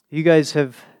You guys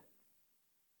have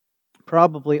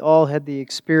probably all had the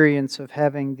experience of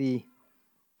having the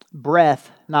breath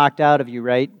knocked out of you,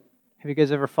 right? Have you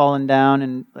guys ever fallen down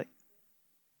and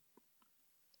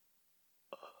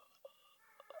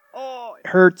oh, it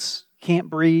hurts, can't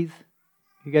breathe?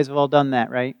 You guys have all done that,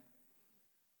 right?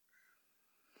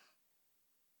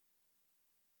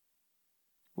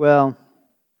 Well,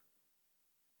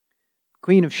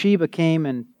 Queen of Sheba came,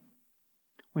 and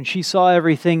when she saw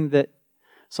everything that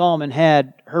Solomon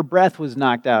had, her breath was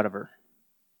knocked out of her.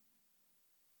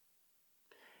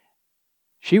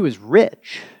 She was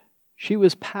rich. She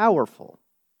was powerful.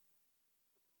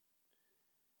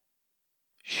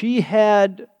 She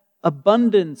had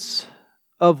abundance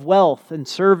of wealth and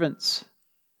servants.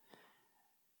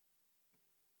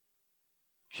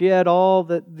 She had all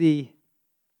that the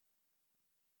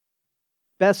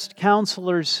best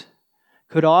counselors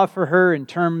could offer her in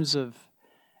terms of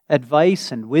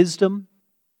advice and wisdom.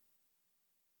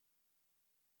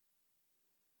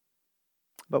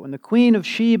 But when the Queen of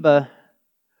Sheba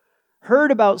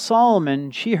heard about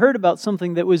Solomon, she heard about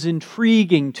something that was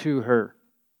intriguing to her.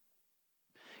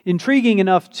 Intriguing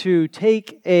enough to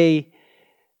take a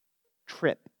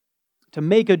trip, to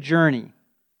make a journey.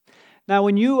 Now,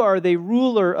 when you are the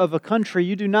ruler of a country,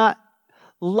 you do not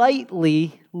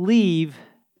lightly leave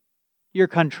your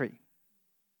country.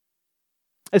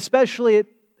 Especially at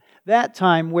that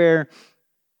time where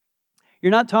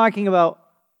you're not talking about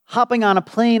hopping on a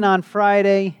plane on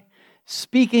Friday,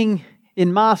 speaking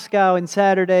in Moscow on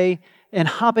Saturday, and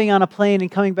hopping on a plane and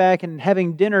coming back and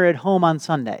having dinner at home on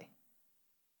Sunday.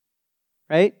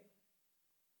 Right?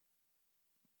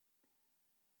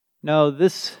 No,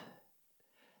 this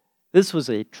was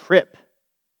a trip.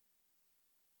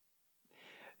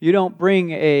 You don't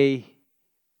bring a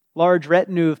large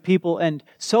retinue of people and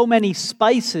so many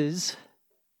spices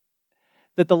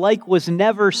that the like was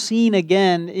never seen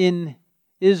again in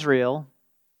Israel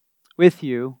with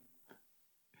you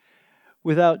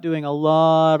without doing a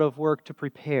lot of work to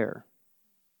prepare.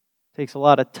 It takes a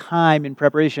lot of time in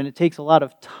preparation. It takes a lot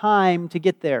of time to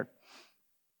get there.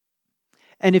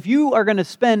 And if you are going to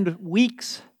spend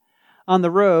weeks on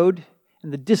the road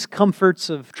and the discomforts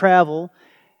of travel,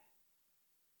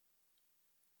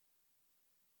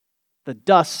 the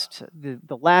dust,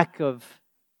 the lack of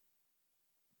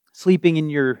sleeping in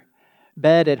your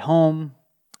bed at home,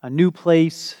 a new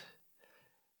place,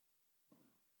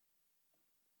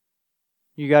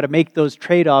 you got to make those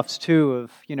trade-offs too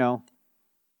of,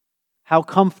 how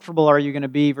comfortable are you going to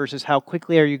be versus how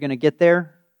quickly are you going to get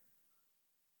there?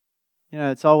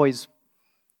 It's always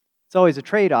a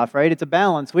trade-off, right? It's a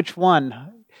balance. Which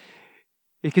one?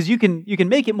 Because you can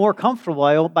make it more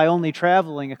comfortable by only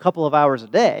traveling a couple of hours a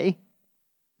day,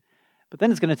 but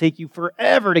then it's going to take you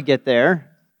forever to get there.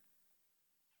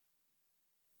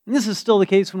 And this is still the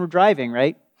case when we're driving,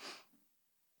 right?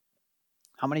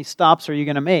 How many stops are you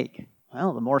going to make?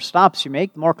 Well, the more stops you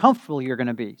make, the more comfortable you're going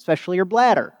to be, especially your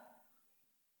bladder.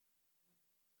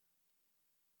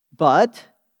 But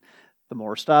the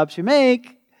more stops you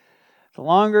make, the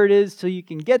longer it is till you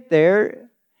can get there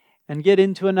and get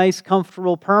into a nice,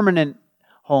 comfortable, permanent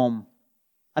home.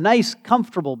 A nice,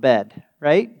 comfortable bed,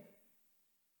 right?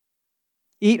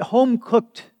 Eat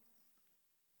home-cooked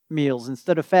meals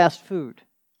instead of fast food.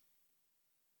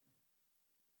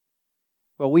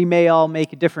 Well, we may all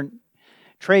make a different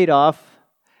trade-off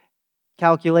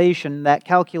calculation. That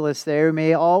calculus there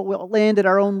may all land at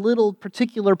our own little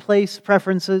particular place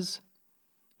preferences.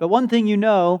 But one thing you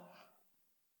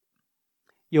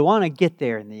want to get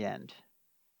there in the end.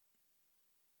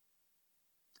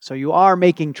 So you are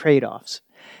making trade-offs.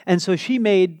 And so she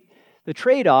made the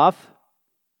trade-off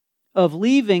of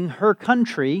leaving her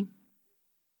country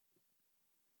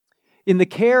in the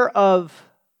care of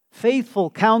faithful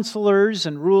counselors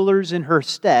and rulers in her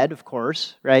stead, of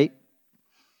course, right?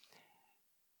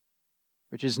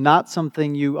 Which is not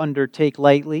something you undertake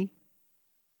lightly.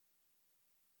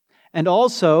 And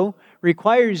also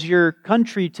requires your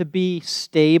country to be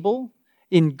stable,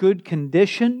 in good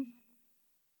condition.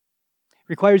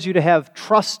 Requires you to have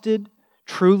trusted,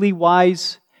 truly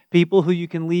wise people who you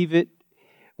can leave it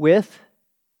with.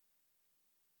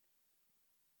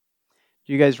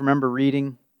 Do you guys remember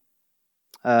reading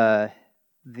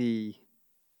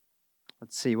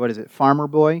Farmer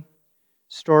Boy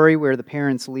story where the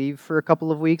parents leave for a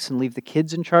couple of weeks and leave the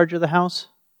kids in charge of the house?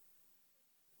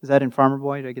 Is that in Farmer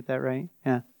Boy? Did I get that right?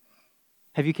 Yeah.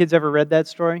 Have you kids ever read that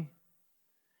story?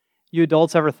 You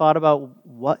adults ever thought about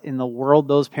what in the world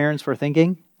those parents were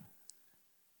thinking?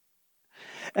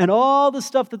 And all the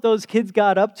stuff that those kids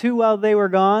got up to while they were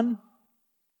gone?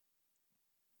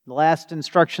 The last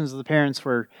instructions of the parents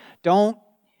were, don't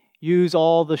use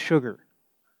all the sugar.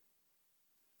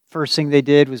 First thing they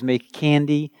did was make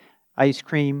candy, ice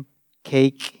cream,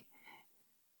 cake,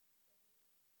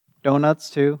 donuts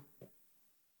too.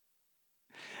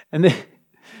 And then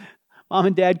Mom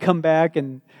and Dad come back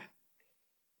and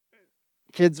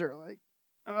kids are like,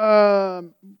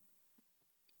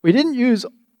 we didn't use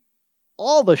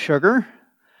all the sugar.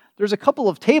 There's a couple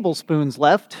of tablespoons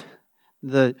left.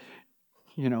 The,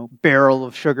 barrel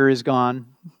of sugar is gone.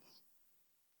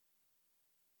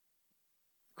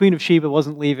 Queen of Sheba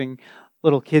wasn't leaving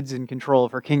little kids in control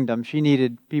of her kingdom. She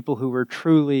needed people who were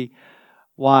truly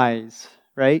wise,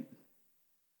 right?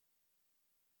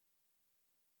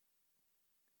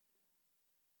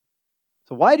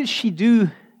 So why does she do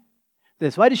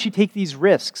this? Why does she take these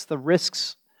risks? The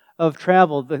risks of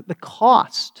travel, the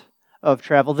cost of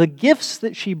travel. The gifts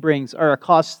that she brings are a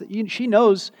cost that she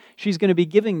knows she's going to be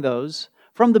giving those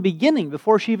from the beginning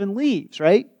before she even leaves,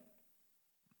 right?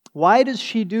 Why does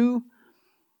she do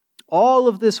all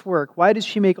of this work? Why does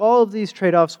she make all of these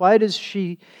trade-offs? Why does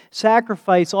she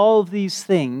sacrifice all of these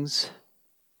things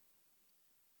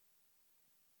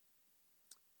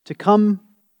to come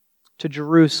to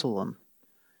Jerusalem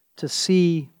to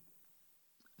see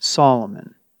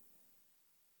Solomon?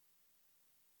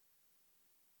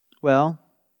 Well,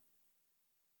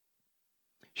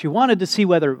 she wanted to see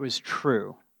whether it was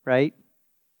true, right?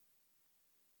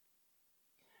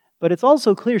 But it's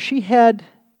also clear she had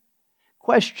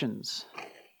questions.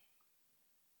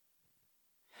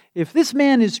 If this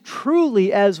man is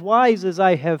truly as wise as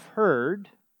I have heard,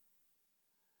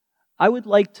 I would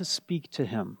like to speak to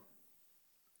him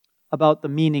about the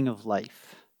meaning of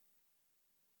life.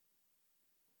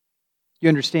 You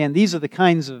understand, these are the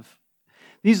kinds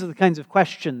of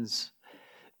questions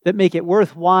that make it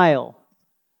worthwhile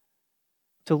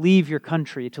to leave your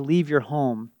country, to leave your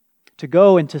home, to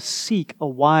go and to seek a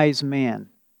wise man.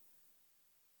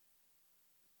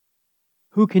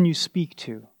 Who can you speak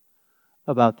to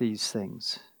about these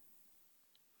things?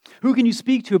 Who can you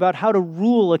speak to about how to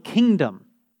rule a kingdom?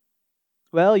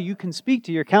 Well, you can speak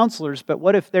to your counselors, but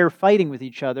what if they're fighting with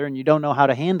each other and you don't know how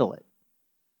to handle it?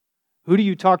 Who do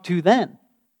you talk to then?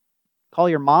 Call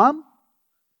your mom?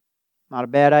 Not a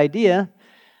bad idea.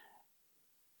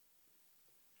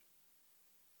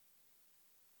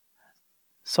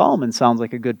 Solomon sounds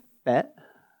like a good bet.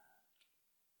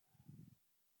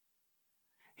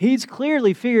 He's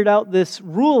clearly figured out this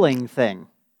ruling thing.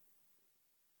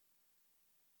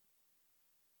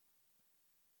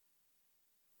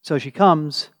 So she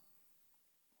comes,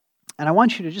 and I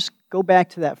want you to just go back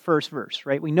to that first verse,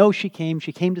 right? We know she came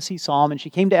to see Solomon,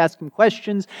 she came to ask him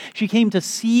questions, she came to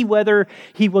see whether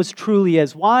he was truly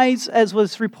as wise as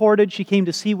was reported, she came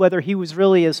to see whether he was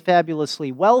really as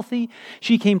fabulously wealthy,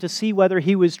 she came to see whether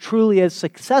he was truly as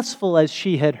successful as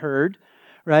she had heard,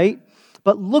 right?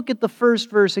 But look at the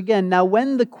first verse again. Now,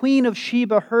 when the Queen of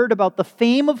Sheba heard about the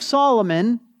fame of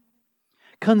Solomon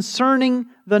concerning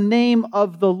the name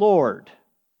of the Lord,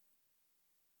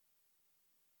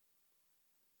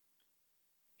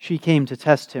 she came to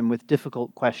test him with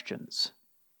difficult questions.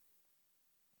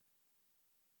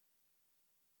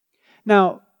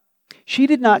 Now, she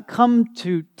did not come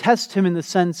to test him in the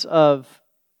sense of,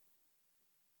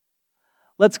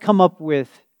 let's come up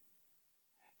with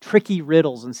tricky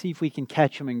riddles and see if we can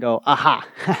catch him and go, aha,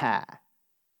 ha ha.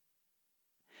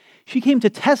 She came to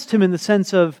test him in the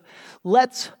sense of,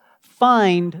 let's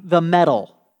find the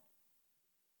metal.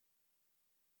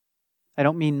 I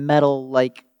don't mean metal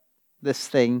like this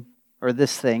thing or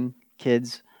this thing,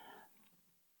 kids.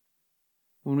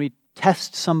 When we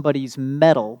test somebody's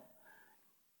metal,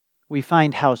 we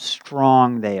find how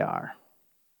strong they are.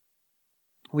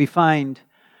 We find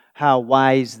how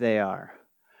wise they are,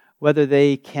 whether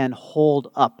they can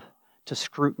hold up to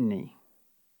scrutiny.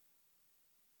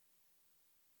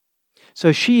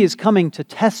 So she is coming to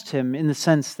test him in the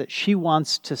sense that she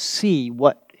wants to see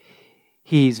what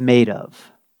he's made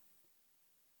of.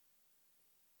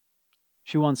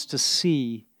 She wants to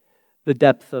see the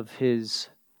depth of his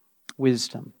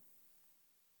wisdom.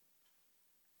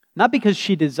 Not because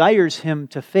she desires him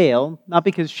to fail, not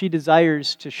because she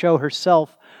desires to show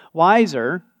herself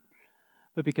wiser,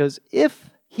 but because if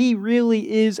he really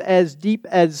is as deep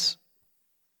as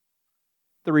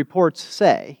the reports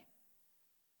say,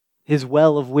 his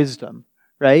well of wisdom,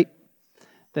 right?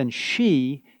 Then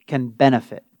she can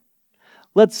benefit.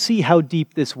 Let's see how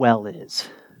deep this well is.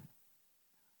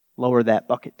 Lower that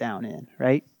bucket down in,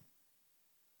 right?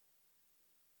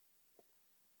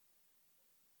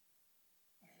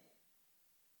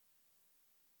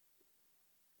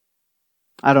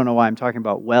 I don't know why I'm talking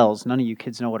about wells. None of you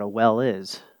kids know what a well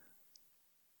is.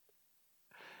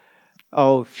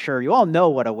 Oh, sure, you all know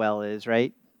what a well is,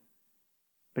 right?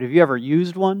 But have you ever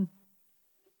used one?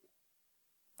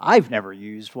 I've never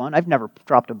used one. I've never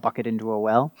dropped a bucket into a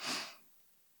well.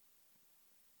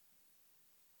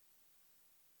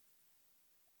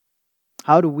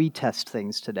 How do we test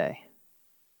things today?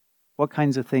 What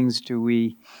kinds of things do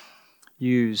we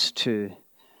use to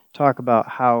talk about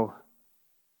how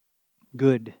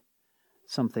good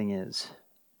something is?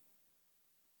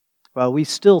 Well, we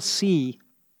still see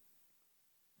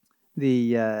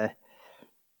the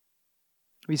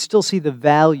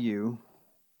value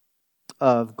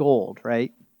of gold,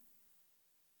 right?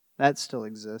 That still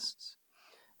exists.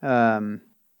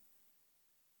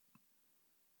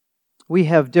 We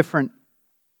have different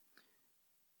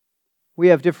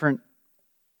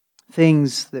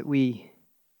things that we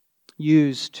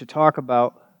use to talk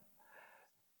about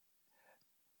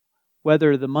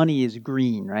whether the money is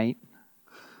green, right?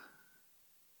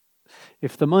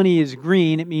 If the money is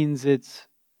green, it means it's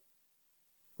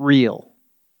real.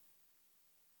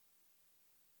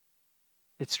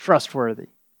 It's trustworthy.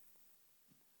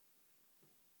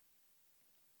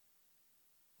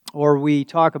 Or we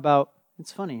talk about,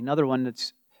 it's funny, another one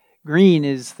that's green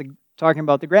is talking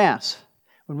about the grass.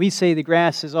 When we say the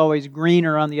grass is always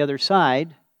greener on the other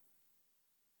side,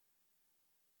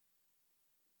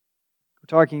 we're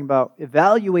talking about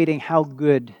evaluating how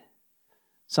good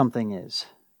something is,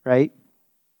 right?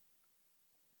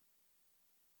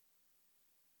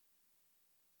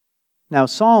 Now,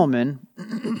 Solomon,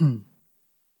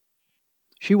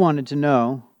 she wanted to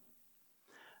know,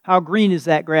 how green is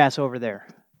that grass over there?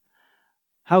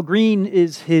 How green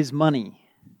is his money?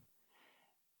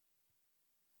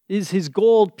 Is his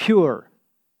gold pure?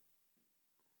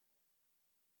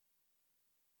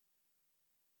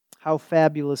 How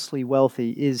fabulously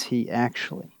wealthy is he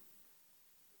actually?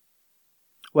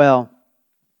 Well,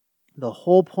 the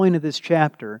whole point of this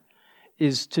chapter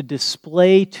is to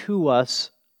display to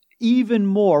us even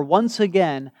more, once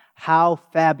again, how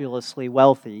fabulously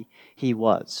wealthy he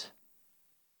was.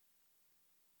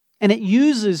 And it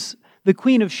uses the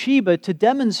Queen of Sheba to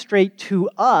demonstrate to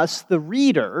us, the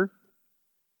reader,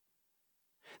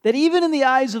 that even in the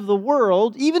eyes of the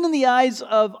world, even in the eyes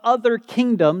of other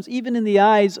kingdoms, even in the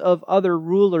eyes of other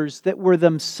rulers that were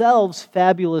themselves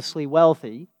fabulously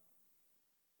wealthy,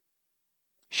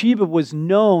 Sheba was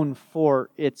known for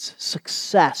its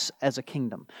success as a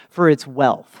kingdom, for its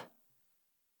wealth.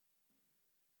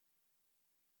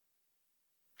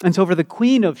 And so for the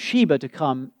Queen of Sheba to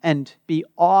come and be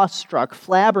awestruck,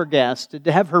 flabbergasted,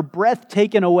 to have her breath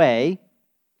taken away,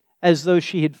 as though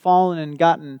she had fallen and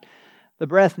gotten the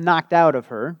breath knocked out of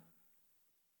her,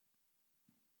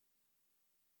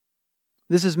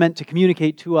 this is meant to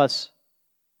communicate to us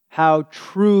how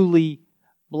truly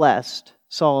blessed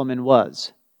Solomon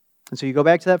was. And so you go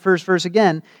back to that first verse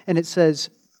again, and it says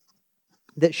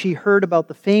that she heard about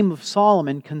the fame of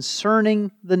Solomon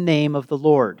concerning the name of the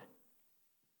Lord.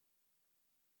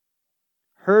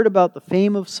 Heard about the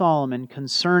fame of Solomon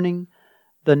concerning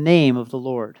the name of the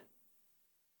Lord.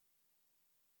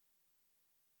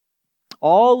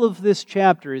 All of this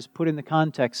chapter is put in the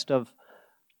context of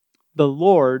the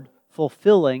Lord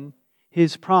fulfilling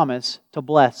His promise to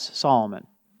bless Solomon.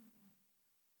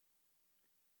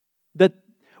 That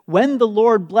when the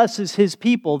Lord blesses His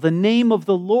people, the name of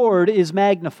the Lord is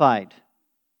magnified.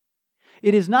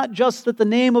 It is not just that the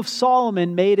name of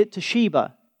Solomon made it to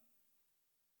Sheba.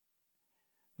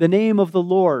 The name of the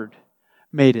Lord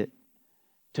made it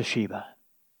to Sheba.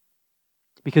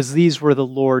 Because these were the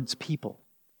Lord's people.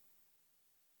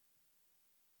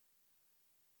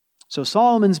 So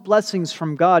Solomon's blessings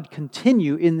from God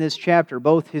continue in this chapter.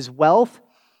 Both his wealth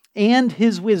and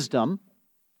his wisdom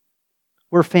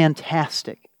were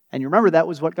fantastic. And you remember that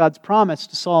was what God's promise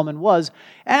to Solomon was.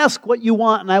 Ask what you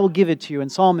want and I will give it to you. And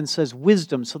Solomon says,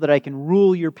 wisdom so that I can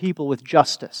rule your people with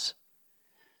justice.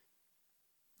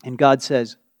 And God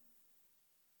says,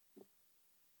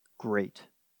 great.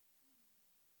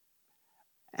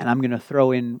 And I'm going to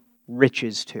throw in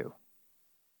riches too.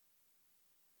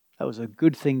 That was a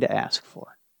good thing to ask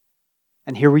for.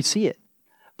 And here we see it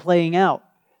playing out.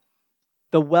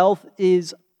 The wealth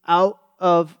is out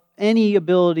of any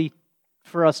ability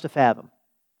for us to fathom.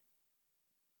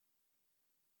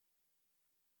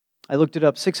 I looked it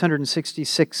up,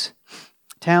 666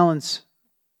 talents.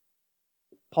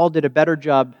 Paul did a better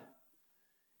job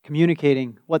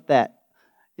communicating what that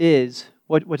is.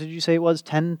 What did you say it was?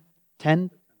 10?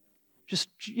 Just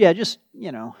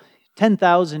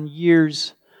 10,000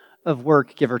 years of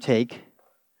work, give or take,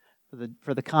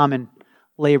 for the common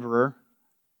laborer.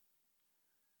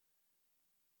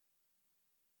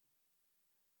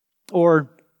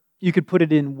 Or You could put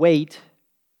it in weight,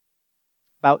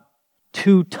 about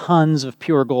 2 tons of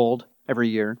pure gold every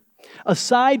year.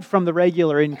 Aside from the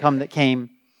regular income that came,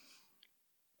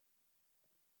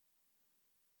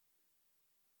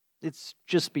 it's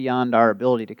just beyond our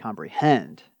ability to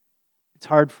comprehend. It's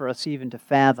hard for us even to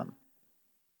fathom.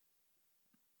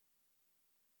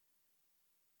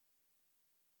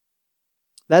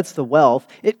 That's the wealth.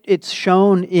 It's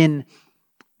shown in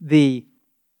the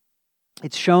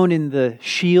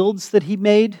shields that he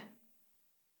made.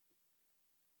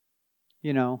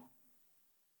 You know,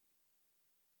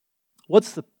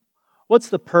 what's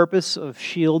the purpose of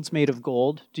shields made of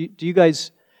gold? Do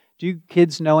you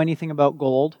kids know anything about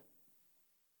gold?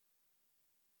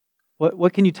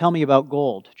 What can you tell me about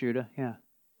gold, Judah? Yeah.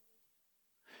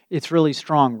 It's really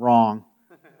strong. Wrong.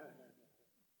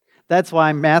 That's why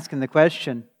I'm asking the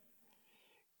question.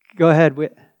 Go ahead.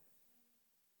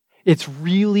 It's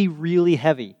really, really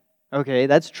heavy. Okay,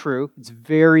 that's true. It's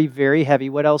very, very heavy.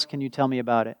 What else can you tell me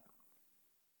about it?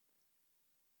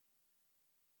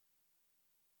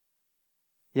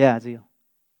 Yeah, Zeal.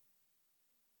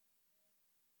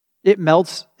 It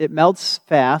melts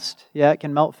fast. Yeah, it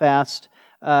can melt fast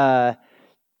at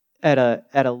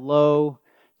a low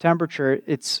temperature.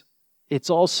 It's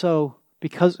also,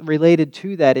 because related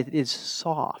to that, it is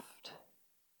soft.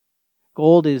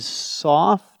 Gold is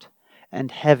soft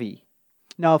and heavy.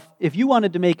 Now, if you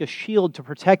wanted to make a shield to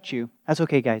protect you, that's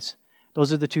okay, guys.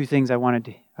 Those are the 2 things I wanted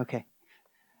to. Okay.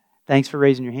 Thanks for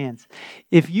raising your hands.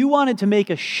 If you wanted to make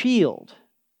a shield,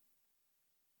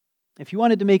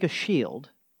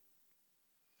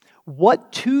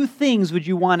 what 2 things would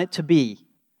you want it to be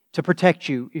to protect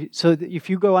you? So that if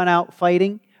you go on out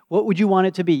fighting, what would you want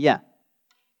it to be? Yeah.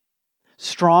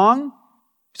 Strong.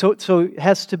 So it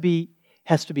has to be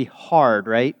hard,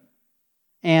 right?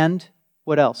 And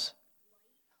what else?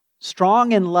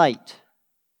 Strong and light.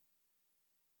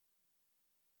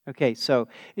 Okay, so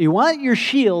you want your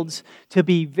shields to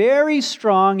be very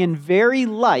strong and very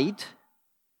light,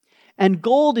 and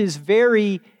gold is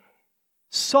very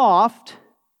soft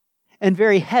and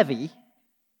very heavy.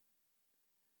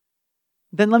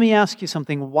 Then let me ask you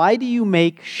something. Why do you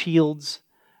make shields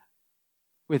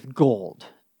with gold?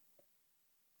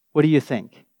 What do you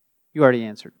think? You already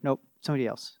answered. Nope, somebody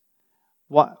else.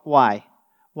 Why?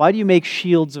 Why do you make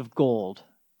shields of gold?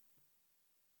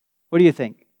 What do you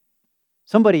think?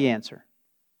 Somebody answer.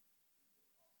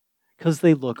 Because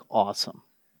they look awesome.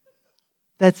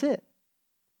 That's it.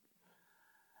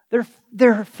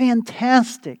 They're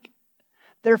fantastic.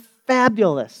 They're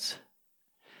fabulous.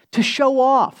 To show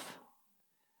off.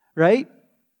 Right?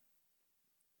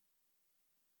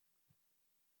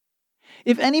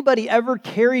 If anybody ever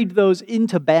carried those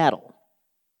into battle,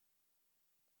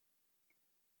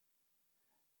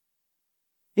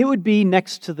 it would be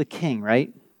next to the king,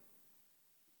 right?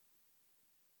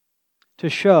 To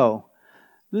show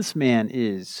this man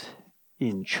is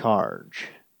in charge.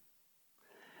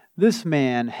 This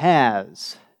man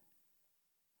has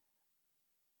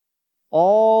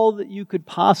all that you could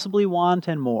possibly want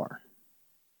and more.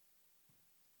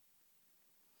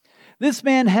 This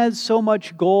man has so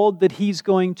much gold that he's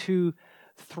going to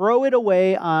throw it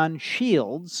away on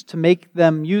shields to make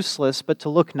them useless but to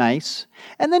look nice.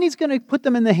 And then he's going to put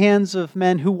them in the hands of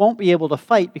men who won't be able to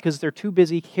fight because they're too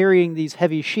busy carrying these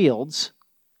heavy shields.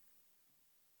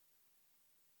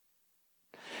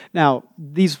 Now,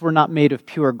 these were not made of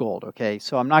pure gold, okay?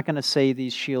 So I'm not going to say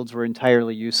these shields were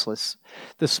entirely useless.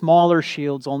 The smaller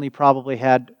shields only probably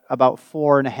had about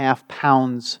 4.5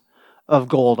 pounds of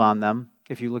gold on them,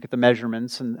 if you look at the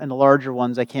measurements. And the larger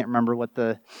ones, I can't remember what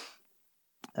the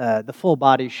full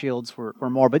body shields were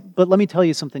more. But let me tell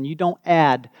you something. You don't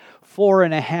add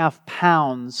 4.5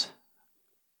 pounds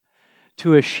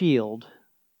to a shield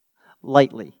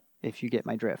lightly, if you get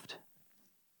my drift.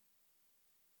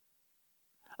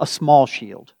 A small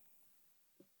shield.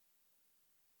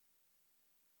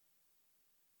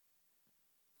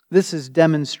 This is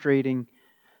demonstrating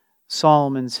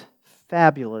Solomon's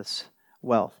fabulous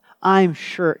wealth. I'm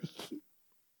sure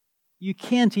you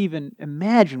can't even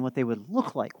imagine what they would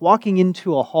look like. Walking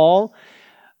into a hall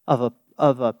of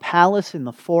a palace in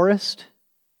the forest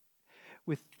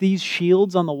with these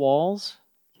shields on the walls.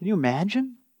 Can you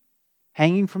imagine?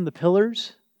 Hanging from the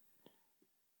pillars.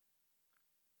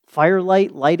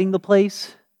 Firelight lighting the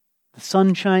place. The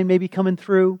sunshine maybe coming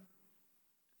through.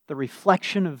 The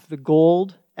reflection of the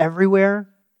gold everywhere.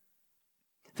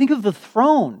 Think of the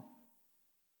throne.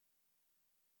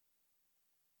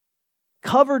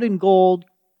 Covered in gold,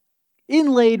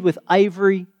 inlaid with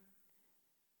ivory,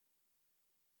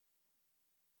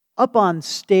 up on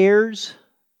stairs.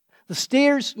 The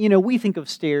stairs, we think of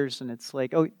stairs and it's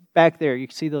like, oh, back there, you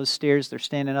can see those stairs, they're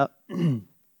standing up.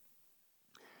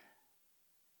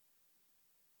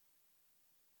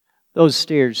 Those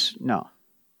stairs, no.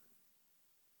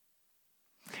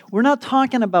 We're not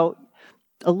talking about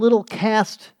a little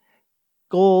cast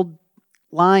gold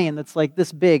lion that's like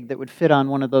this big that would fit on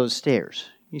one of those stairs.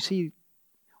 You see,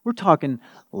 we're talking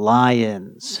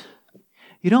lions.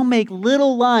 You don't make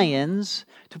little lions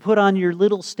to put on your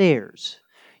little stairs.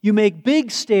 You make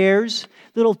big stairs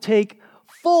that'll take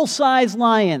full-size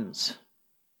lions.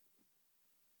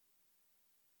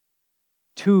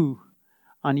 2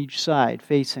 on each side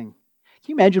facing. Can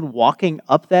you imagine walking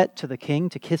up that to the king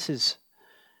to kiss his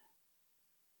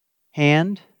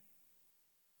hand?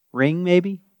 Ring,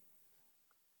 maybe?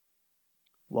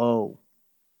 Whoa.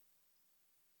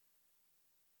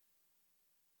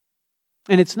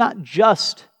 And it's not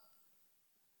just,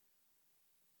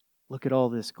 look at all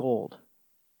this gold,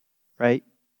 right?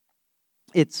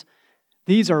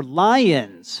 These are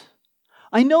lions.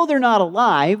 I know they're not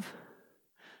alive.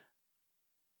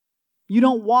 You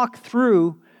don't walk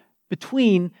through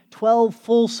between 12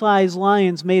 full-size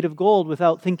lions made of gold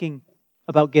without thinking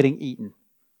about getting eaten.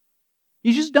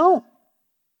 You just don't.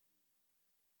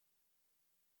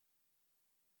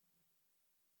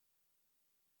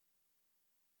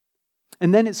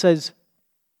 And then it says,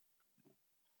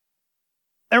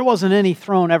 there wasn't any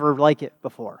throne ever like it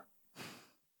before.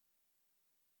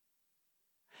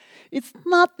 It's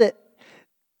not that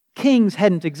kings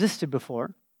hadn't existed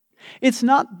before. It's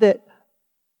not that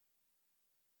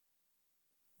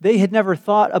they had never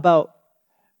thought about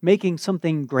making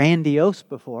something grandiose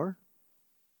before.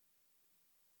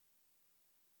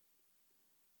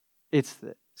 It's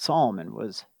that Solomon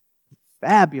was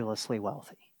fabulously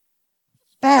wealthy,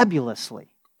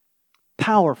 fabulously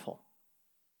powerful.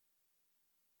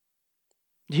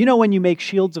 Do you know when you make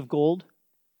shields of gold?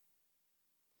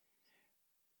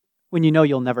 When you know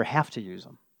you'll never have to use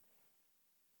them.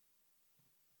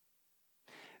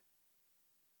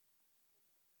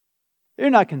 They're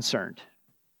not concerned.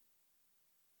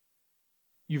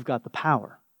 You've got the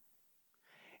power.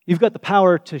 You've got the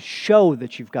power to show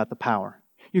that you've got the power.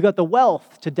 You've got the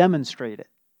wealth to demonstrate it.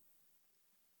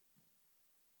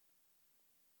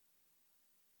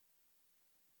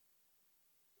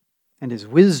 And his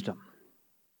wisdom.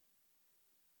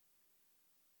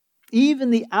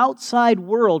 Even the outside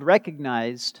world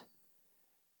recognized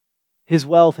his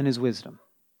wealth and his wisdom.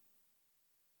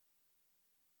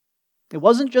 It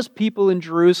wasn't just people in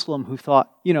Jerusalem who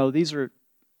thought, these are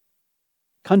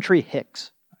country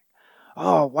hicks.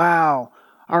 Oh, wow,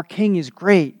 our king is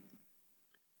great.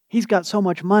 He's got so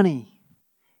much money.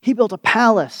 He built a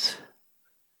palace.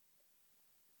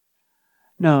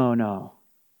 No.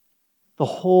 The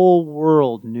whole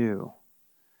world knew.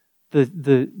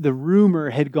 The rumor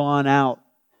had gone out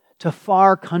to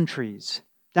far countries,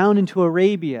 down into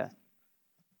Arabia,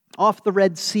 off the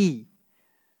Red Sea.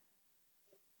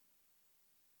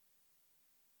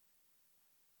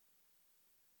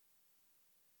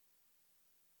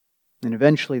 And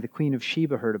eventually the Queen of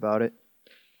Sheba heard about it.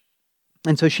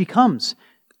 And so she comes.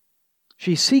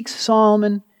 She seeks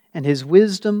Solomon and his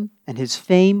wisdom and his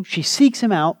fame. She seeks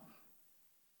him out.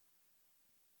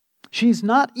 She's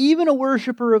not even a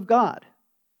worshiper of God.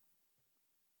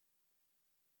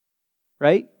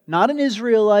 Right? Not an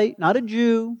Israelite, not a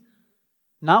Jew,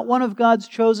 not one of God's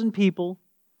chosen people.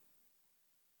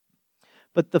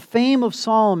 But the fame of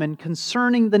Solomon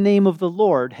concerning the name of the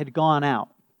Lord had gone out.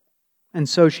 And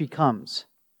so she comes.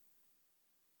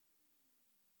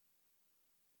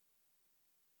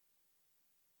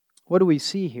 What do we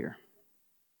see here?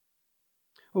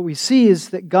 What we see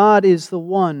is that God is the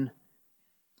one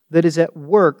that is at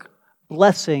work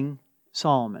blessing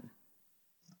Solomon.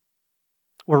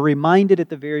 We're reminded at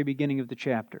the very beginning of the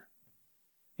chapter.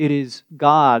 It is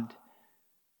God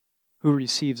who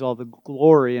receives all the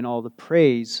glory and all the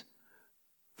praise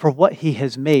for what He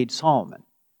has made Solomon.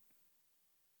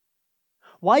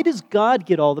 Why does God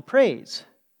get all the praise?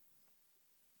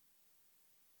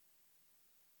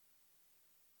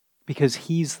 Because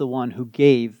He's the one who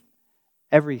gave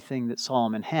everything that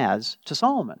Solomon has to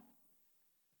Solomon.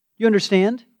 You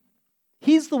understand?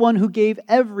 He's the one who gave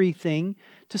everything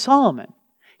to Solomon.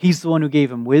 He's the one who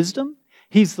gave him wisdom.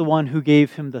 He's the one who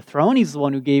gave him the throne. He's the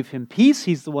one who gave him peace.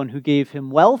 He's the one who gave him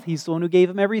wealth. He's the one who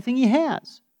gave him everything he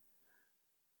has.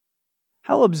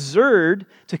 How absurd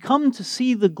to come to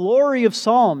see the glory of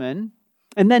Solomon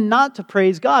and then not to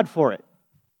praise God for it.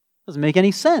 Doesn't make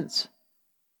any sense.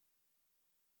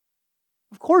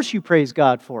 Of course you praise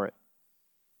God for it.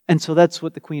 And so that's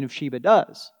what the Queen of Sheba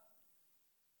does.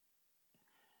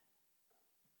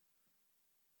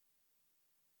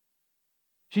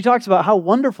 She talks about how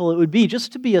wonderful it would be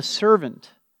just to be a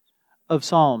servant of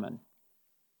Solomon.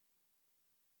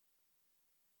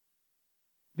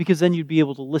 Because then you'd be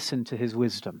able to listen to his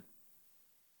wisdom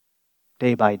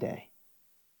day by day.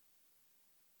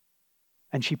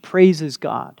 And she praises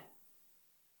God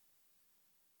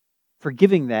for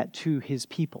giving that to his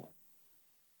people.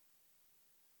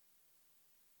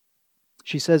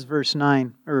 She says, verse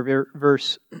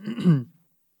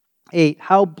 8,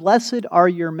 how blessed are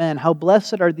your men, how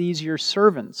blessed are these your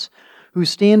servants, who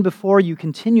stand before you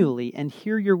continually and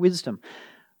hear your wisdom.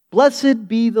 Blessed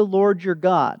be the Lord your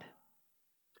God,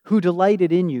 who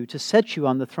delighted in you to set you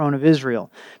on the throne of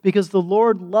Israel. Because the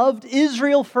Lord loved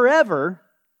Israel forever,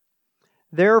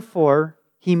 therefore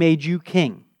he made you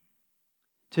king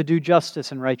to do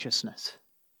justice and righteousness.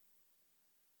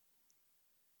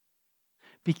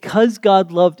 Because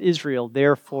God loved Israel,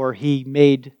 therefore he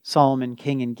made Solomon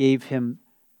king and gave him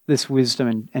this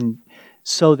wisdom and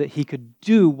so that he could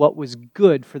do what was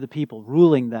good for the people,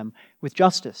 ruling them with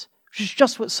justice, which is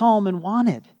just what Solomon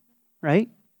wanted, right?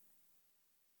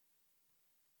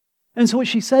 And so what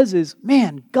she says is,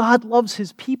 man, God loves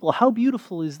his people. How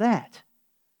beautiful is that?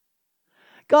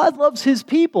 God loves his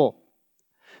people.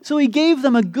 So he gave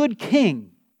them a good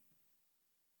king.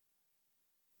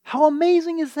 How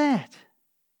amazing is that?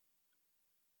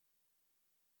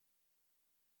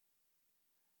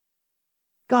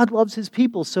 God loves his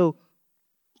people, so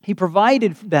he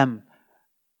provided them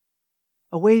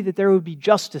a way that there would be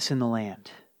justice in the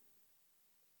land.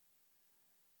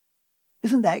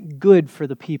 Isn't that good for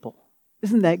the people?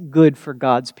 Isn't that good for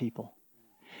God's people?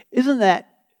 Isn't that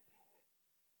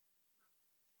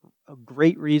a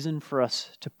great reason for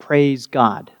us to praise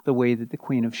God the way that the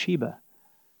Queen of Sheba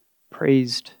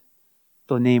praised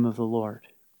the name of the Lord?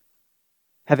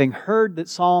 Having heard that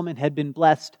Solomon had been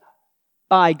blessed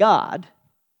by God,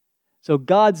 so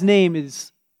God's name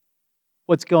is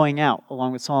what's going out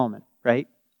along with Solomon, right?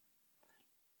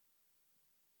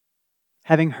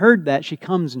 Having heard that, she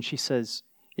comes and she says,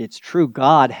 it's true,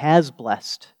 God has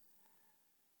blessed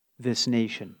this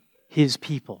nation, his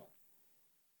people.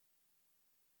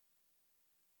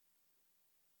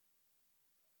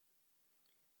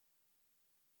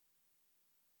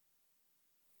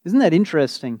 Isn't that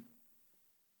interesting?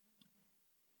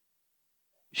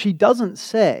 She doesn't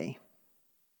say,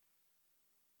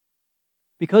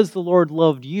 because the Lord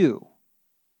loved you,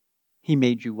 he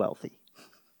made you wealthy,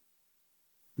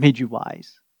 made you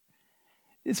wise.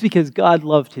 It's because God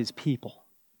loved his people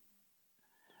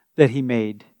that he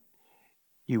made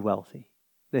you wealthy,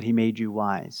 that he made you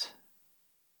wise.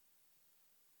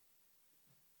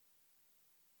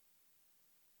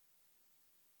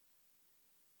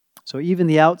 So even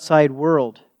the outside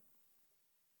world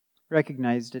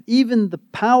recognized it. Even the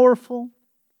powerful,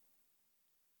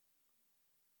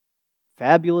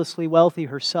 fabulously wealthy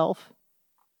herself,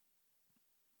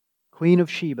 Queen of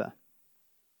Sheba,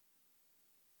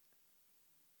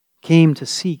 came to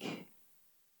seek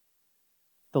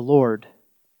the Lord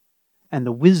and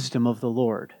the wisdom of the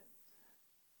Lord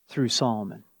through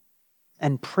Solomon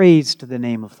and praised the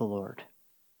name of the Lord.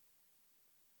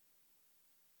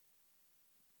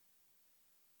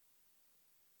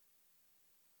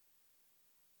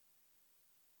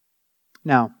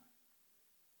 Now,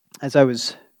 as I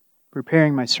was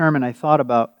preparing my sermon, I thought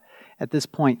about, at this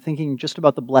point, thinking just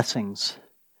about the blessings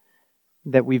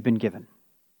that we've been given.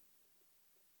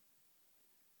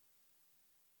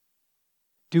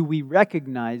 Do we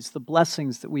recognize the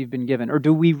blessings that we've been given? Or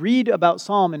do we read about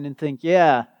Solomon and think,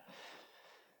 yeah,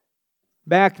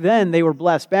 back then they were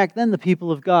blessed. Back then the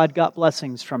people of God got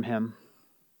blessings from him.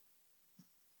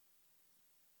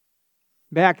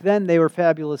 Back then they were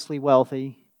fabulously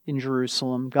wealthy in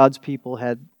Jerusalem. God's people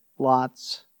had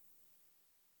lots.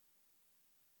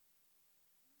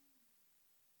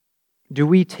 Do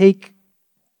we take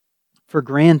for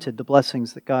granted the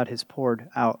blessings that God has poured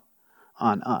out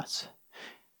on us?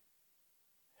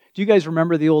 Do you guys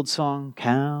remember the old song,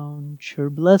 Count your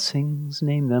blessings,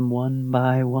 name them one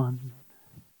by one.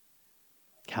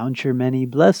 Count your many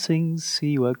blessings,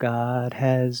 see what God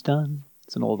has done.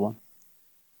 It's an old one.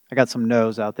 I got some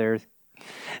no's out there.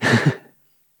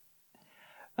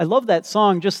 I love that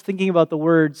song just thinking about the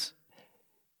words,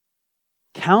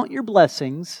 count your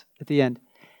blessings at the end.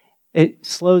 It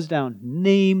slows down.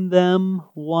 Name them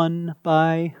one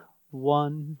by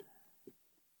one.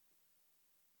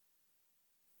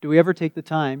 Do we ever take the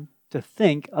time to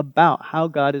think about how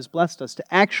God has blessed us, to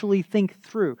actually think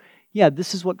through, yeah,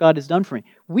 this is what God has done for me.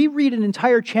 We read an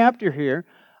entire chapter here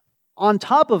on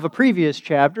top of a previous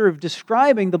chapter of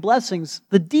describing the blessings,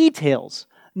 the details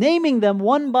naming them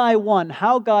one by one,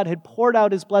 how God had poured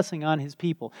out His blessing on His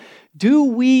people. Do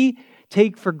we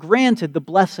take for granted the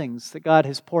blessings that God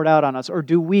has poured out on us, or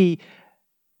do we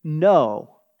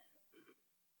know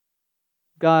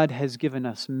God has given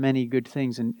us many good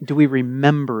things, and do we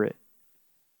remember it?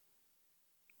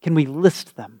 Can we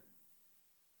list them?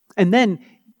 And then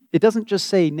it doesn't just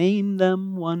say, name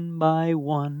them one by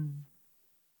one.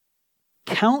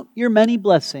 Count your many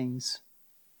blessings.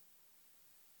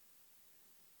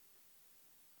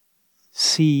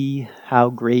 See how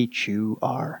great you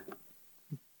are.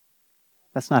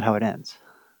 That's not how it ends.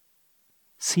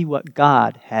 See what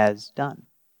God has done.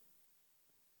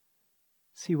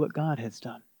 See what God has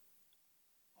done.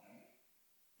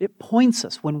 It points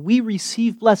us. When we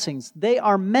receive blessings, they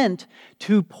are meant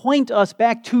to point us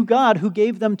back to God who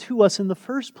gave them to us in the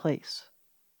first place.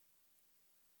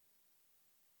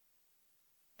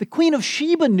 The Queen of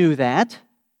Sheba knew that.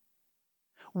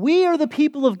 We are the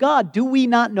people of God. Do we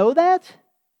not know that?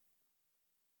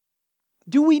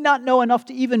 Do we not know enough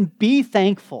to even be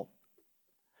thankful?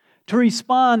 To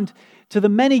respond to the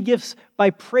many gifts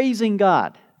by praising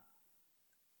God?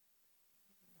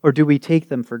 Or do we take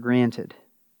them for granted?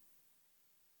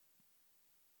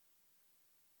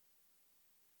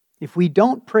 If we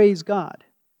don't praise God,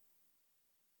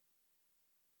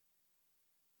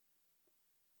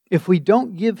 if we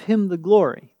don't give Him the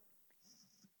glory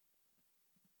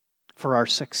for our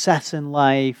success in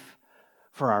life,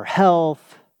 for our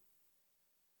health,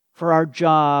 for our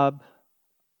job,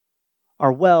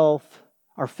 our wealth,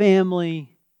 our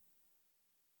family,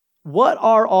 what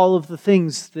are all of the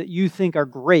things that you think are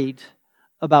great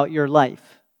about your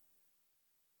life?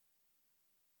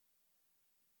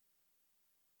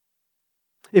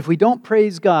 If we don't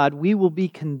praise God, we will be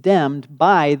condemned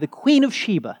by the Queen of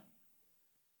Sheba.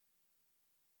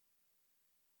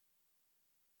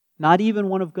 Not even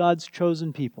one of God's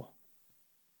chosen people.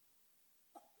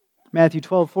 Matthew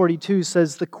 12:42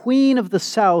 says, "The Queen of the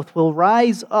South will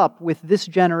rise up with this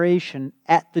generation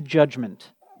at the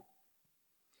judgment."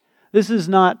 This is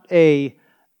not a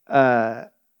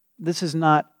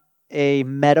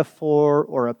metaphor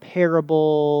or a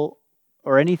parable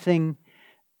or anything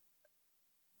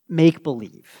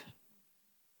make-believe.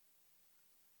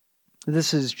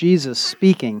 This is Jesus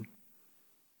speaking.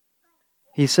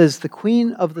 He says, "The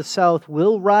Queen of the South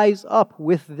will rise up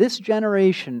with this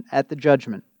generation at the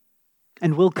judgment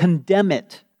and will condemn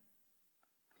it,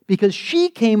 because she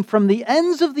came from the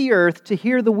ends of the earth to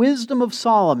hear the wisdom of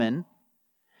Solomon,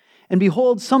 and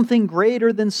behold, something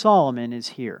greater than Solomon is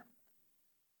here."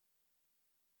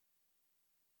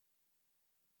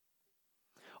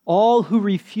 All who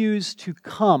refuse to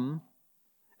come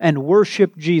and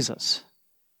worship Jesus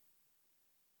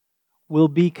will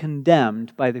be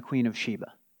condemned by the Queen of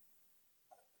Sheba.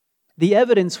 The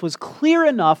evidence was clear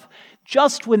enough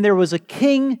just when there was a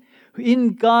king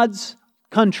in God's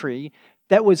country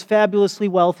that was fabulously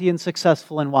wealthy and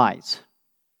successful and wise.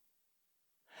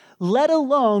 Let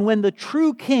alone when the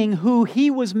true king who he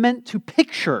was meant to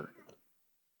picture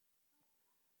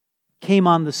came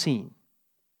on the scene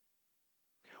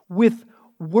with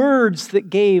words that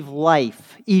gave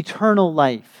life, eternal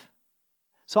life.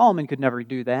 Solomon could never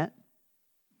do that.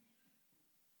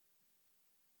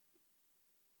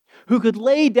 Who could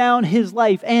lay down his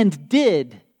life, and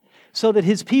did, so that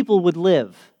his people would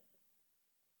live.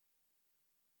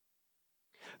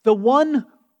 The one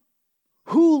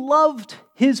who loved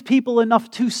his people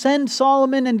enough to send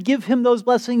Solomon and give him those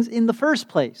blessings in the first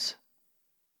place.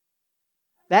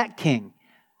 That king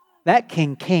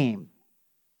came.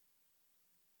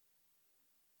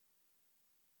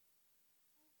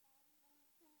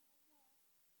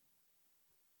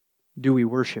 Do we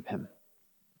worship Him?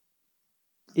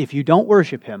 If you don't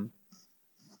worship Him,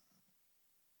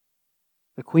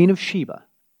 the Queen of Sheba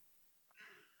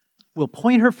will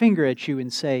point her finger at you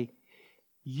and say,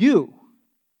 "You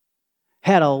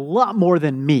had a lot more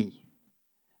than me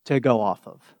to go off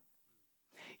of.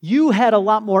 You had a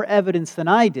lot more evidence than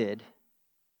I did.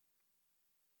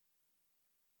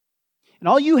 And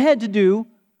all you had to do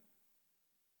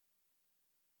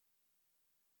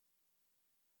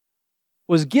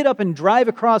was get up and drive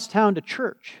across town to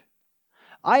church.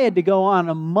 I had to go on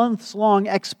a months-long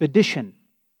expedition.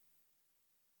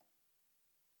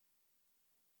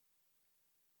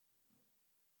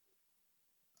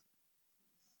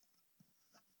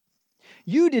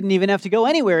 You didn't even have to go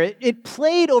anywhere. It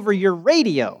played over your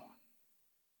radio.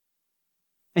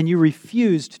 And you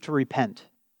refused to repent.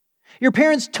 Your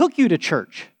parents took you to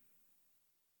church.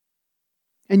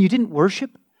 And you didn't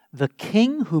worship the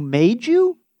King who made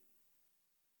you?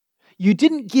 You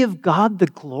didn't give God the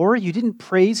glory. You didn't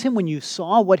praise Him when you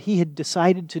saw what He had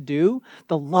decided to do,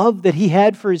 the love that He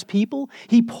had for His people.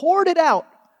 He poured it out.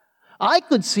 I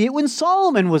could see it when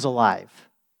Solomon was alive.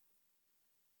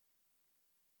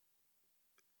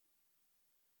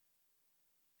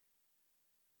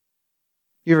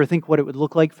 You ever think what it would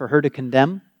look like for her to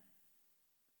condemn?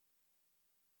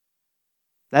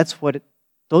 Those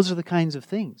are the kinds of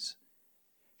things.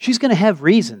 She's going to have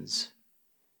reasons.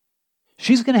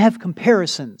 She's going to have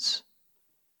comparisons.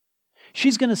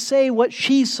 She's going to say what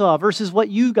she saw versus what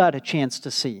you got a chance to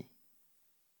see.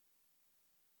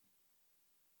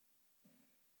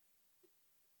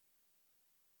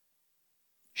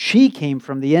 She came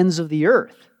from the ends of the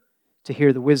earth to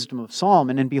hear the wisdom of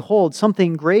Solomon, and behold,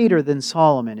 something greater than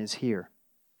Solomon is here.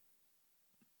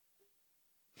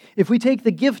 If we take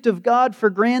the gift of God for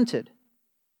granted,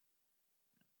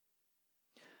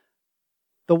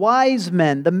 the wise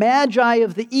men, the magi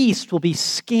of the east, will be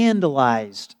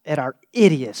scandalized at our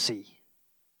idiocy.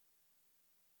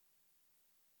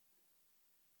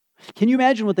 Can you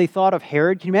imagine what they thought of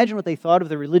Herod? Can you imagine what they thought of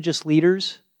the religious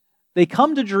leaders? They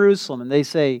come to Jerusalem and they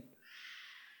say,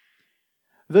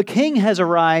 the king has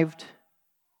arrived.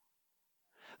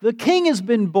 The king has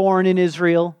been born in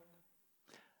Israel.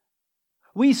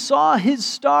 We saw his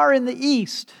star in the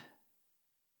east.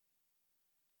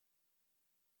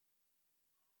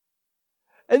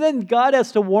 And then God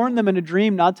has to warn them in a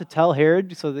dream not to tell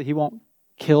Herod so that he won't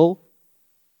kill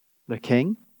the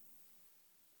king.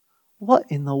 What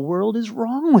in the world is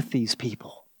wrong with these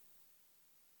people?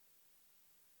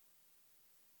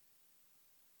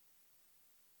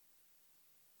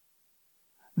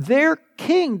 Their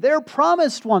king, their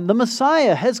promised one, the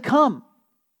Messiah, has come.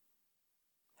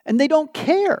 And they don't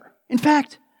care. In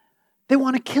fact, they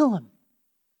want to kill him.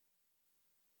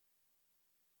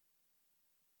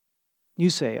 You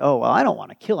say, oh, well, I don't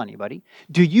want to kill anybody.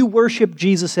 Do you worship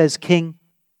Jesus as king?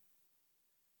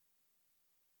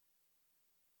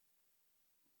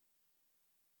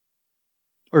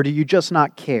 Or do you just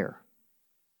not care?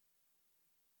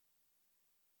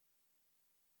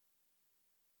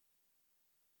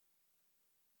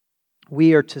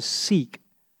 We are to seek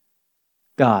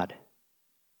God.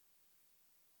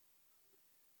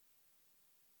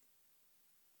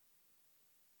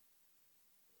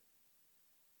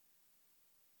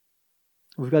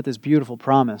 We've got this beautiful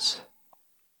promise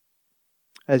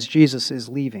as Jesus is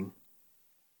leaving.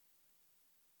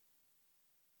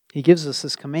 He gives us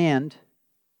this command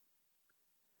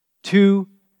to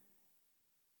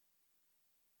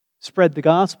spread the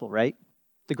gospel, right?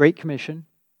 The Great Commission.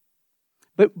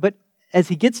 But as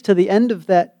he gets to the end of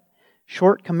that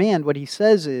short command, what he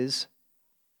says is,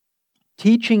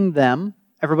 teaching them,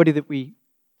 everybody that we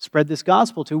spread this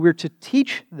gospel to, we're to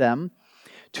teach them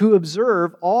to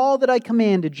observe all that I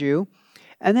commanded you.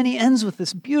 And then he ends with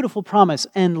this beautiful promise,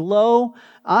 and lo,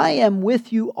 I am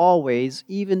with you always,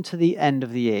 even to the end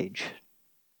of the age.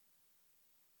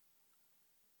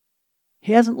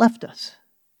 He hasn't left us.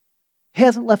 He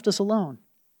hasn't left us alone.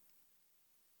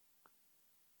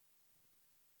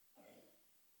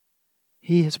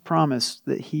 He has promised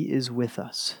that He is with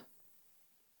us.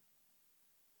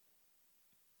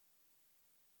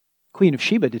 Queen of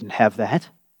Sheba didn't have that.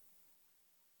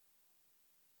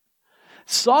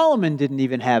 Solomon didn't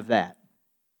even have that.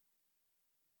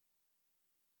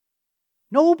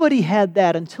 Nobody had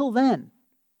that until then.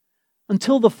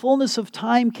 Until the fullness of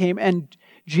time came and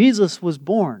Jesus was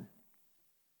born.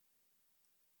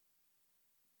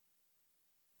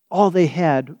 All they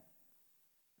had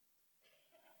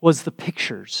was the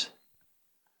pictures.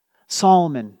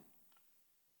 Solomon,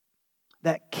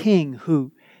 that king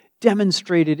who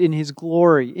demonstrated in his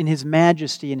glory, in his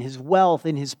majesty, in his wealth,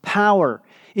 in his power,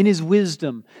 in his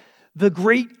wisdom, the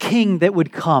great king that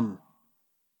would come,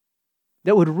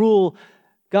 that would rule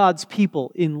God's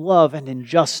people in love and in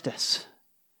justice,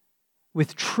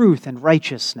 with truth and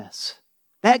righteousness.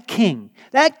 That king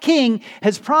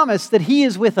has promised that He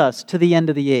is with us to the end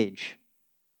of the age.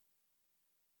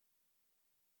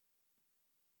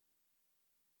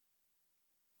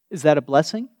 Is that a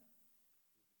blessing?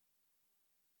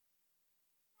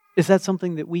 Is that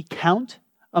something that we count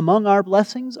among our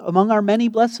blessings, among our many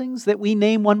blessings that we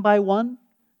name one by one?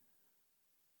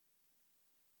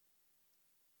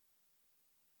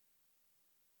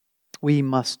 We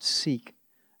must seek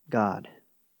God.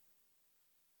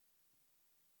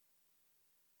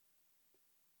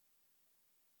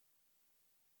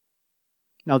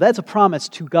 Now that's a promise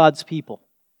to God's people.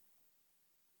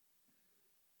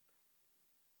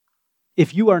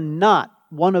 If you are not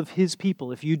one of his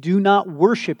people, if you do not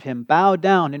worship him, bow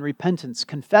down in repentance,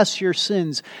 confess your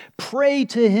sins, pray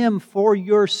to him for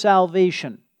your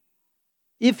salvation.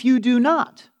 If you do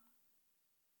not,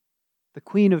 the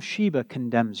Queen of Sheba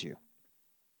condemns you.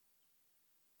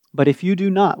 But if you do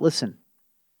not, listen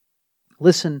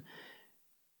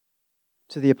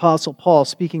to the Apostle Paul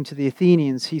speaking to the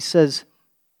Athenians. He says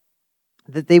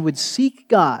that they would seek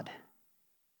God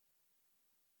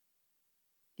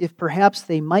if perhaps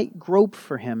they might grope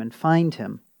for him and find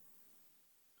him,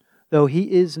 though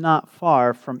he is not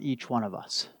far from each one of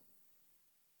us.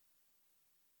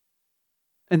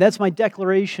 And that's my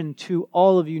declaration to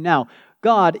all of you now.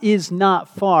 God is not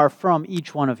far from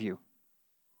each one of you,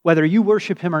 whether you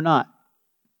worship him or not.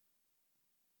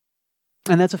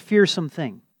 And that's a fearsome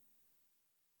thing.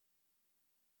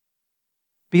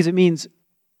 Because it means,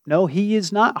 no, he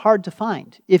is not hard to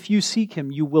find. If you seek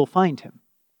him, you will find him.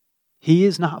 He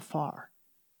is not far.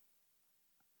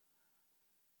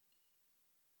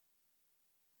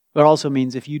 But it also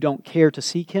means if you don't care to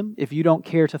seek him, if you don't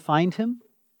care to find him,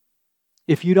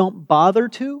 if you don't bother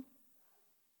to,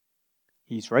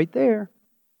 he's right there.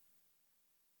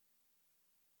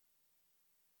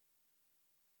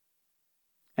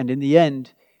 And in the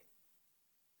end,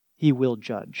 he will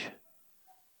judge.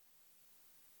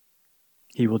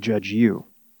 He will judge you.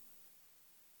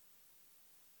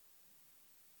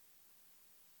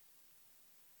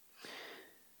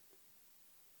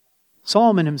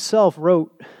 Solomon himself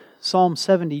wrote Psalm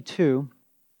 72.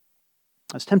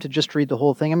 I was tempted just to read the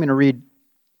whole thing. I'm going to read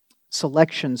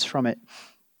selections from it.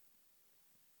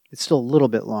 It's still a little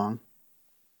bit long.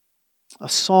 A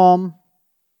Psalm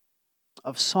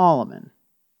of Solomon.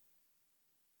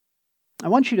 I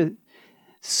want you to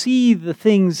see the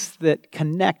things that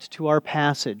connect to our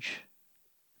passage,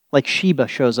 like Sheba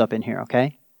shows up in here,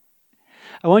 okay?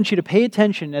 I want you to pay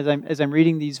attention as I'm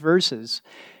reading these verses.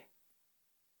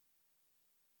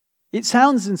 It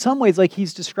sounds in some ways like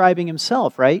he's describing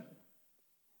himself, right?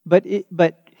 But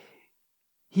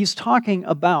he's talking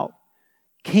about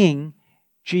King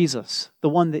Jesus, the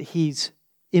one that he's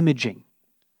imaging,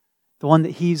 the one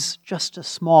that he's just a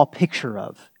small picture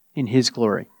of in his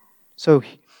glory. So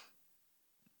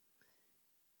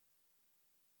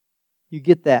you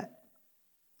get that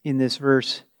in this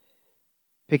verse,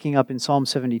 picking up in Psalm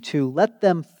 72. Let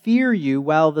them fear you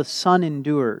while the sun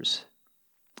endures,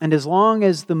 and as long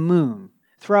as the moon,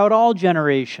 throughout all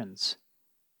generations.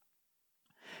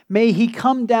 May he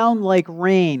come down like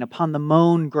rain upon the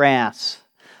mown grass,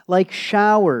 like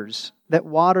showers that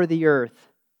water the earth.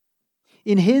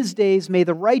 In his days may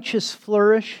the righteous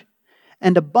flourish,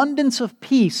 and abundance of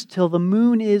peace till the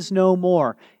moon is no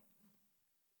more.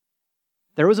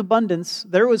 There was abundance,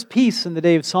 there was peace in the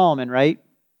day of Solomon, right?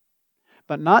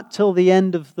 But not till the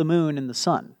end of the moon and the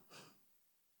sun.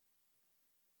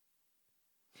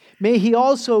 May he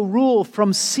also rule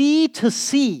from sea to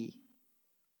sea,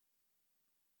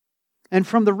 and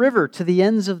from the river to the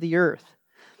ends of the earth.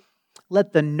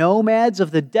 Let the nomads of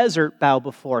the desert bow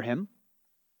before him,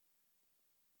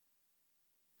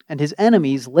 and his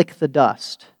enemies lick the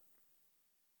dust.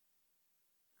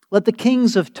 Let the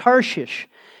kings of Tarshish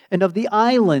and of the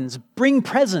islands bring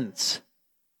presents.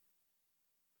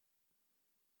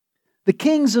 The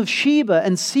kings of Sheba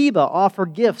and Seba offer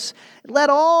gifts. Let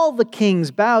all the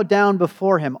kings bow down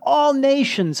before him. All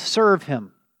nations serve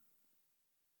him.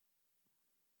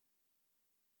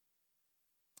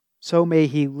 So may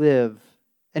he live,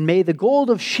 and may the gold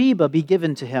of Sheba be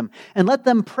given to him. And let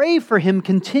them pray for him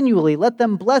continually. Let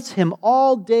them bless him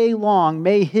all day long.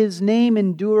 May his name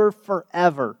endure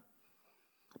forever.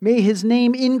 May his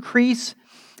name increase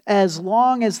as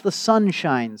long as the sun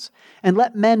shines, and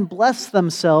let men bless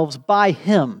themselves by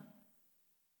him.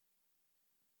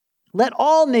 Let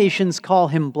all nations call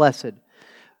him blessed.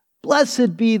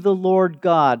 Blessed be the Lord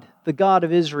God, the God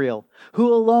of Israel,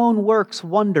 who alone works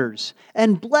wonders,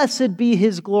 and blessed be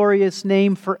his glorious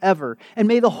name forever. And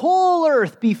may the whole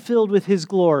earth be filled with his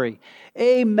glory.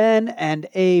 Amen and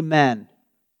amen.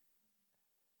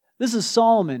 This is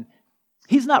Solomon.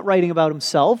 He's not writing about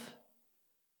himself.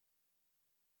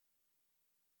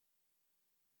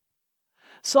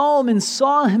 Solomon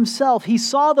saw himself. He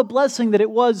saw the blessing that it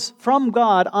was from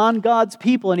God on God's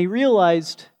people, and he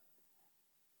realized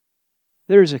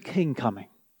there's a king coming.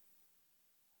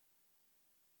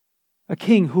 A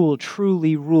king who will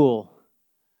truly rule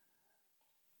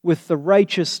with the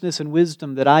righteousness and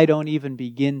wisdom that I don't even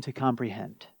begin to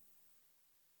comprehend.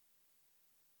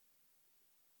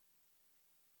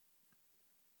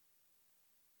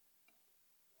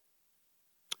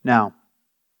 Now,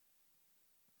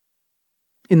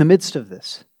 in the midst of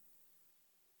this,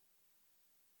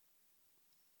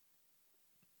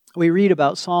 we read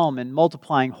about Solomon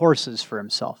multiplying horses for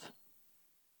himself.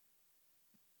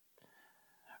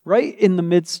 Right in the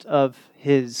midst of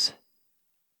his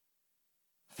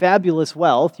fabulous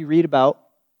wealth, you read about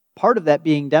part of that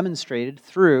being demonstrated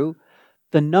through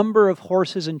the number of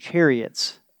horses and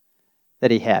chariots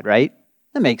that he had, right?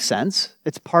 That makes sense.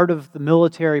 It's part of the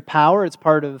military power. It's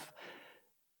part of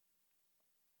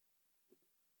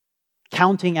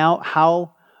counting out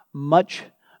how much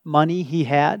money he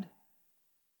had.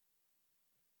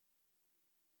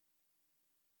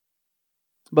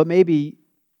 But maybe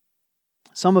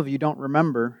some of you don't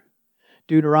remember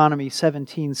Deuteronomy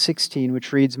 17:16,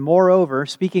 which reads, "Moreover,"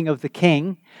 speaking of the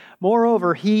king,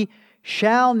 "moreover, he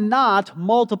shall not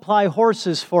multiply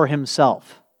horses for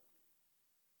himself."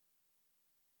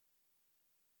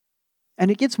 And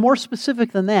it gets more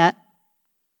specific than that.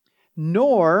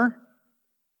 "Nor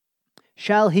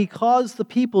shall he cause the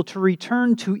people to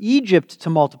return to Egypt to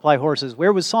multiply horses."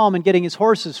 Where was Solomon getting his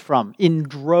horses from? In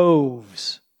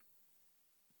droves.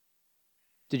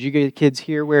 Did you kids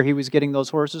hear where he was getting those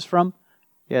horses from?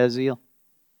 Yeah, Zeal.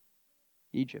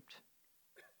 Egypt.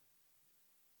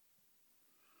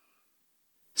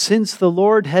 "Since the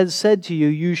Lord has said to you,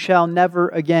 you shall never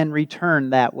again return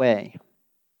that way."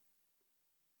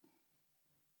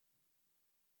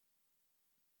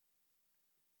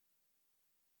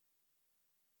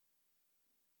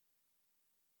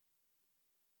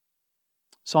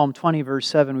 Psalm 20, verse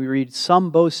 7, we read, "Some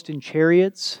boast in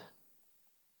chariots,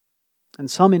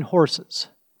 and some in horses.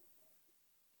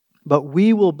 But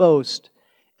we will boast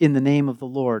in the name of the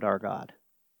Lord our God."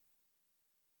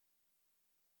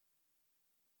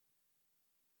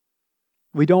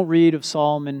 We don't read of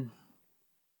Solomon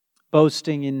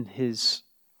boasting in his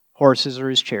horses or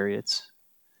his chariots,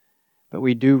 but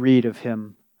we do read of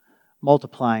him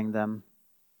multiplying them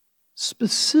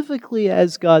specifically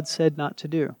as God said not to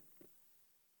do.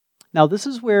 Now, this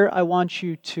is where I want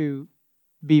you to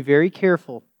be very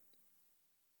careful,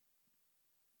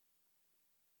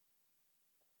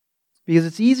 because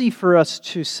it's easy for us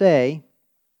to say,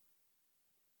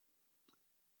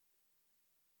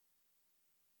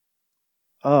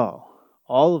 "Oh,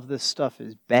 all of this stuff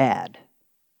is bad."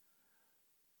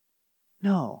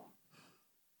 No,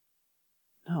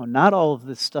 not all of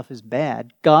this stuff is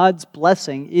bad. God's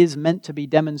blessing is meant to be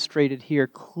demonstrated here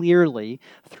clearly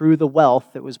through the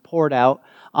wealth that was poured out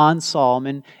on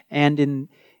Solomon and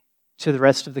to the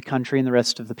rest of the country and the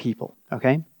rest of the people.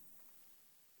 Okay?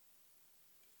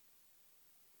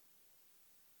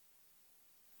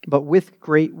 But with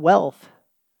great wealth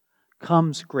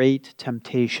comes great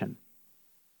temptation.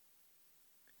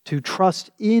 To trust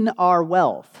in our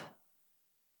wealth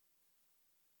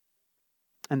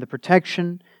and the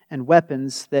protection and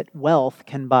weapons that wealth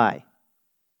can buy.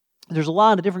 There's a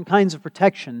lot of different kinds of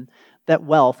protection that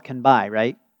wealth can buy,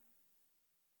 right?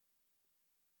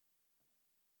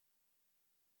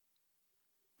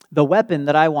 The weapon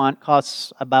that I want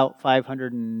costs about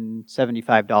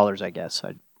 $575, I guess.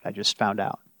 I just found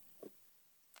out.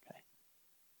 Okay.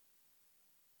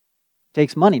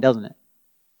 Takes money, doesn't it?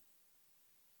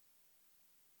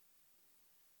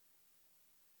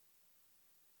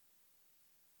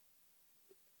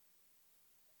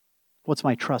 What's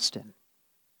my trust in?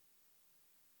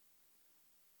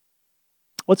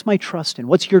 What's my trust in?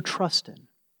 What's your trust in?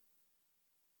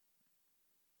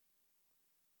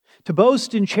 To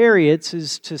boast in chariots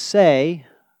is to say,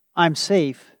 "I'm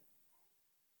safe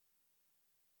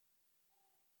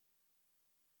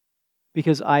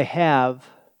because I have"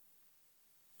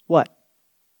 what?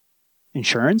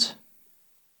 Insurance?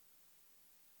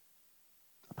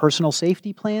 A personal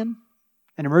safety plan?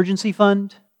 An emergency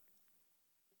fund?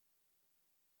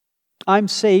 I'm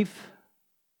safe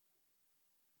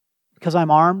because I'm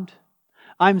armed.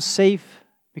 I'm safe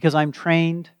because I'm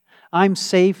trained. I'm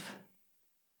safe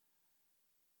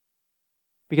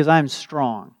because I'm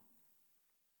strong.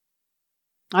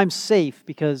 I'm safe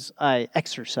because I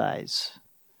exercise,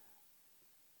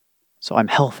 so I'm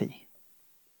healthy.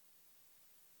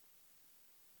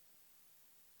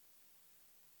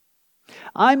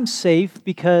 I'm safe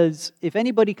because if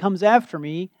anybody comes after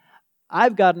me,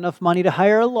 I've got enough money to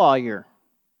hire a lawyer.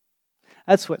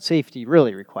 That's what safety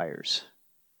really requires.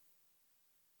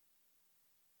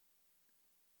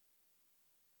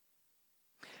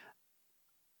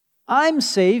 I'm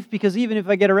safe because even if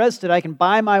I get arrested, I can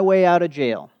buy my way out of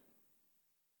jail.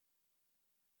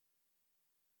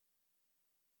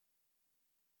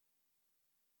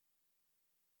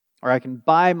 Or I can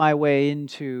buy my way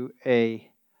into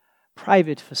a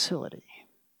private facility,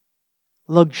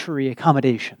 luxury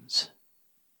accommodations.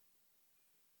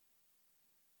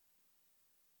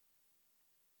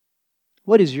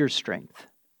 What is your strength?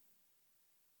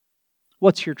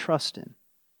 What's your trust in?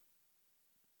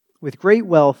 With great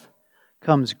wealth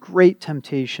comes great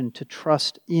temptation to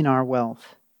trust in our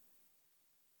wealth.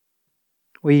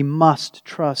 We must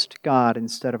trust God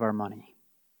instead of our money.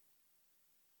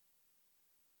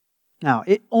 Now,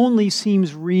 it only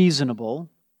seems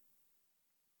reasonable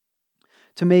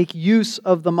to make use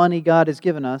of the money God has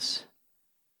given us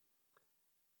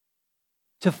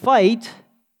to fight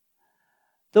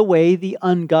the way the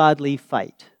ungodly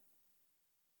fight.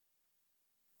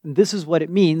 And this is what it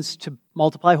means to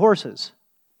multiply horses.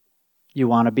 You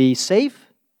want to be safe?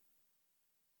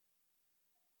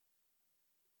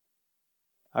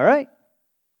 All right.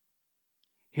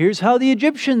 Here's how the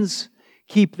Egyptians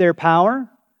keep their power.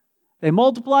 They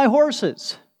multiply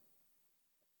horses.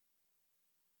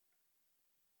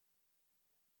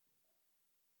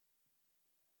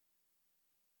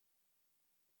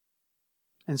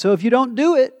 And so if you don't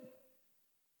do it,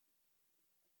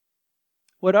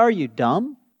 what are you,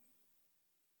 dumb?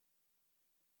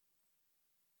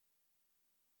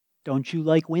 Don't you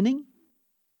like winning?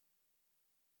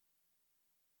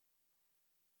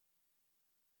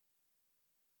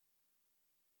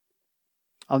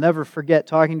 I'll never forget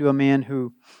talking to a man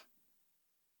who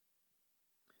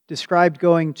described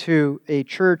going to a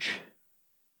church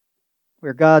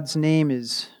where God's name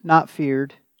is not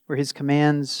feared, where His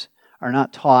commands are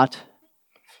not taught.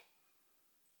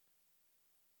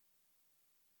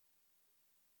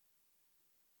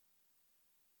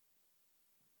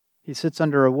 He sits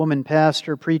under a woman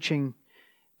pastor preaching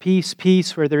peace,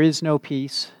 peace where there is no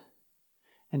peace.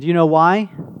 And do you know why?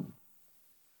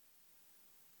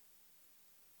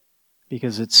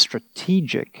 Because it's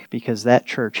strategic, because that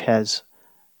church has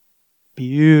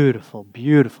beautiful,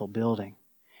 beautiful building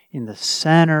in the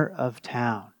center of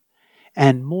town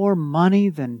and more money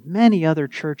than many other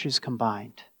churches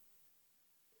combined.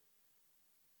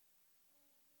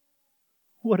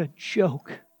 What a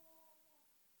joke.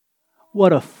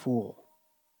 What a fool.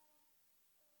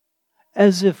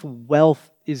 As if wealth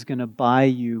is going to buy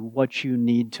you what you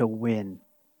need to win.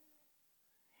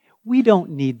 We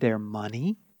don't need their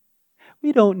money.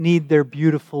 We don't need their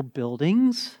beautiful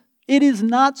buildings. It is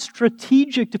not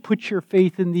strategic to put your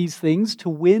faith in these things to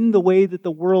win the way that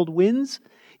the world wins.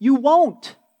 You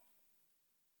won't.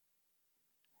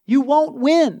 You won't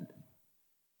win.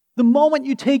 The moment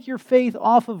you take your faith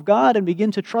off of God and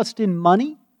begin to trust in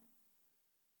money,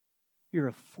 you're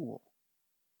a fool.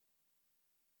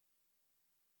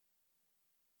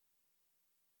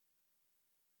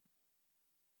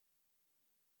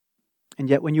 And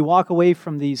yet when you walk away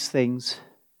from these things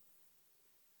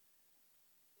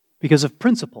because of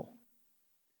principle,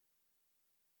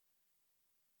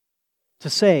 to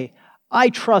say, I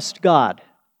trust God,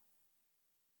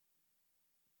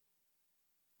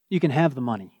 you can have the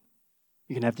money.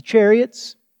 You can have the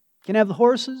chariots. You can have the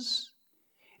horses.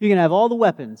 You can have all the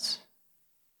weapons.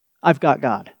 I've got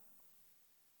God.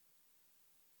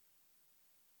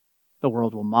 The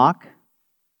world will mock.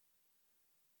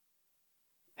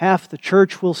 Half the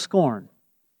church will scorn.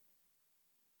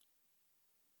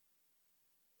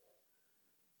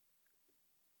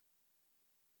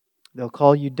 They'll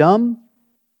call you dumb.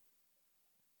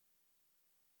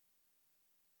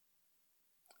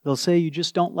 They'll say you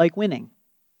just don't like winning.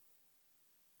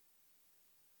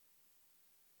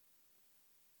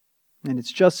 And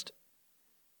it's just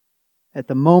at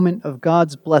the moment of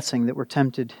God's blessing that we're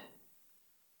tempted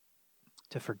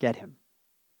to forget Him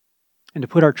and to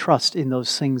put our trust in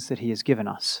those things that He has given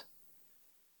us.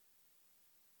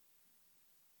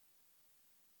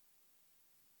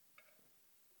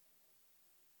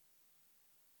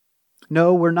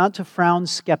 No, we're not to frown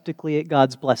skeptically at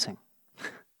God's blessing.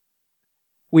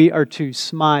 We are to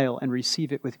smile and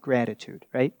receive it with gratitude,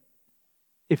 right?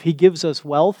 If He gives us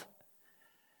wealth,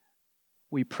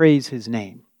 we praise His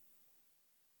name.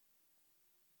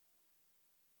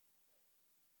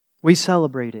 We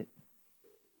celebrate it.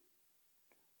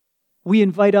 We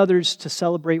invite others to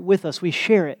celebrate with us. We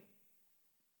share it.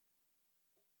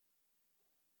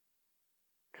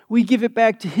 We give it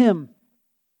back to Him.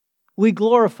 We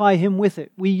glorify Him with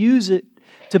it. We use it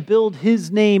to build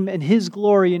His name and His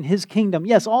glory and His kingdom.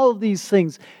 Yes, all of these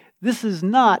things. This is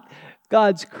not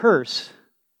God's curse.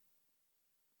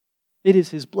 It is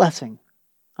His blessing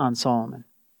on Solomon.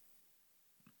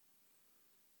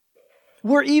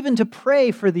 We're even to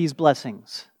pray for these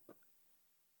blessings.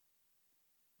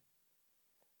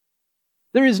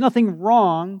 There is nothing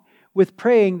wrong with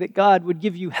praying that God would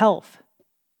give you health,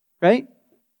 right?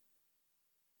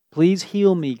 Please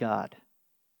heal me, God.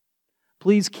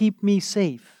 Please keep me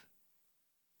safe.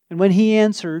 And when He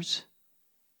answers,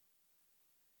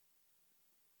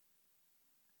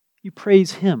 you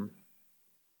praise Him.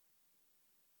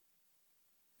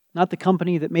 not the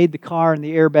company that made the car and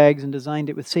the airbags and designed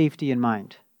it with safety in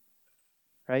mind.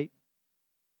 Right?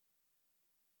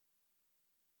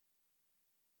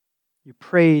 You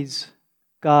praise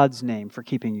God's name for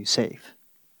keeping you safe.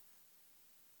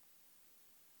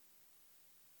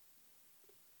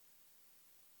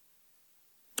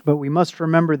 But we must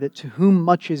remember that to whom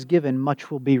much is given,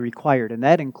 much will be required. And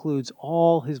that includes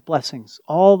all His blessings,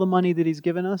 all the money that He's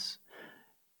given us.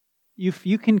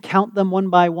 You can count them one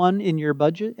by one in your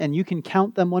budget, and you can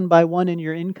count them one by one in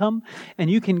your income, and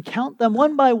you can count them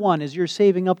one by one as you're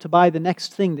saving up to buy the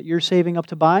next thing that you're saving up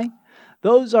to buy.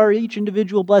 Those are each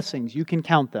individual blessings. You can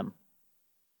count them.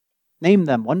 Name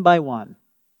them one by one.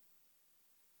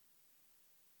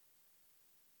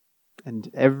 And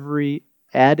every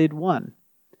added one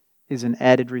is an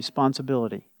added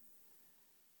responsibility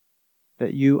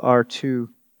that you are to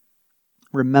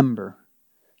remember.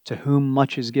 To whom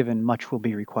much is given, much will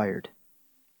be required.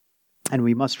 And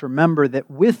we must remember that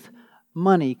with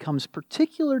money comes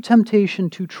particular temptation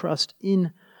to trust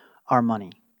in our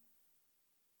money,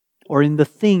 or in the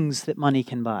things that money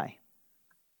can buy.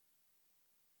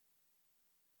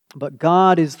 But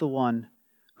God is the one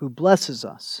who blesses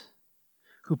us,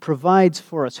 who provides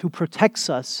for us, who protects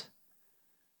us,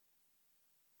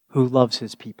 who loves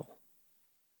His people.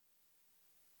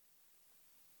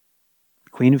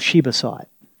 The Queen of Sheba saw it.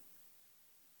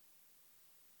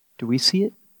 Do we see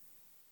it?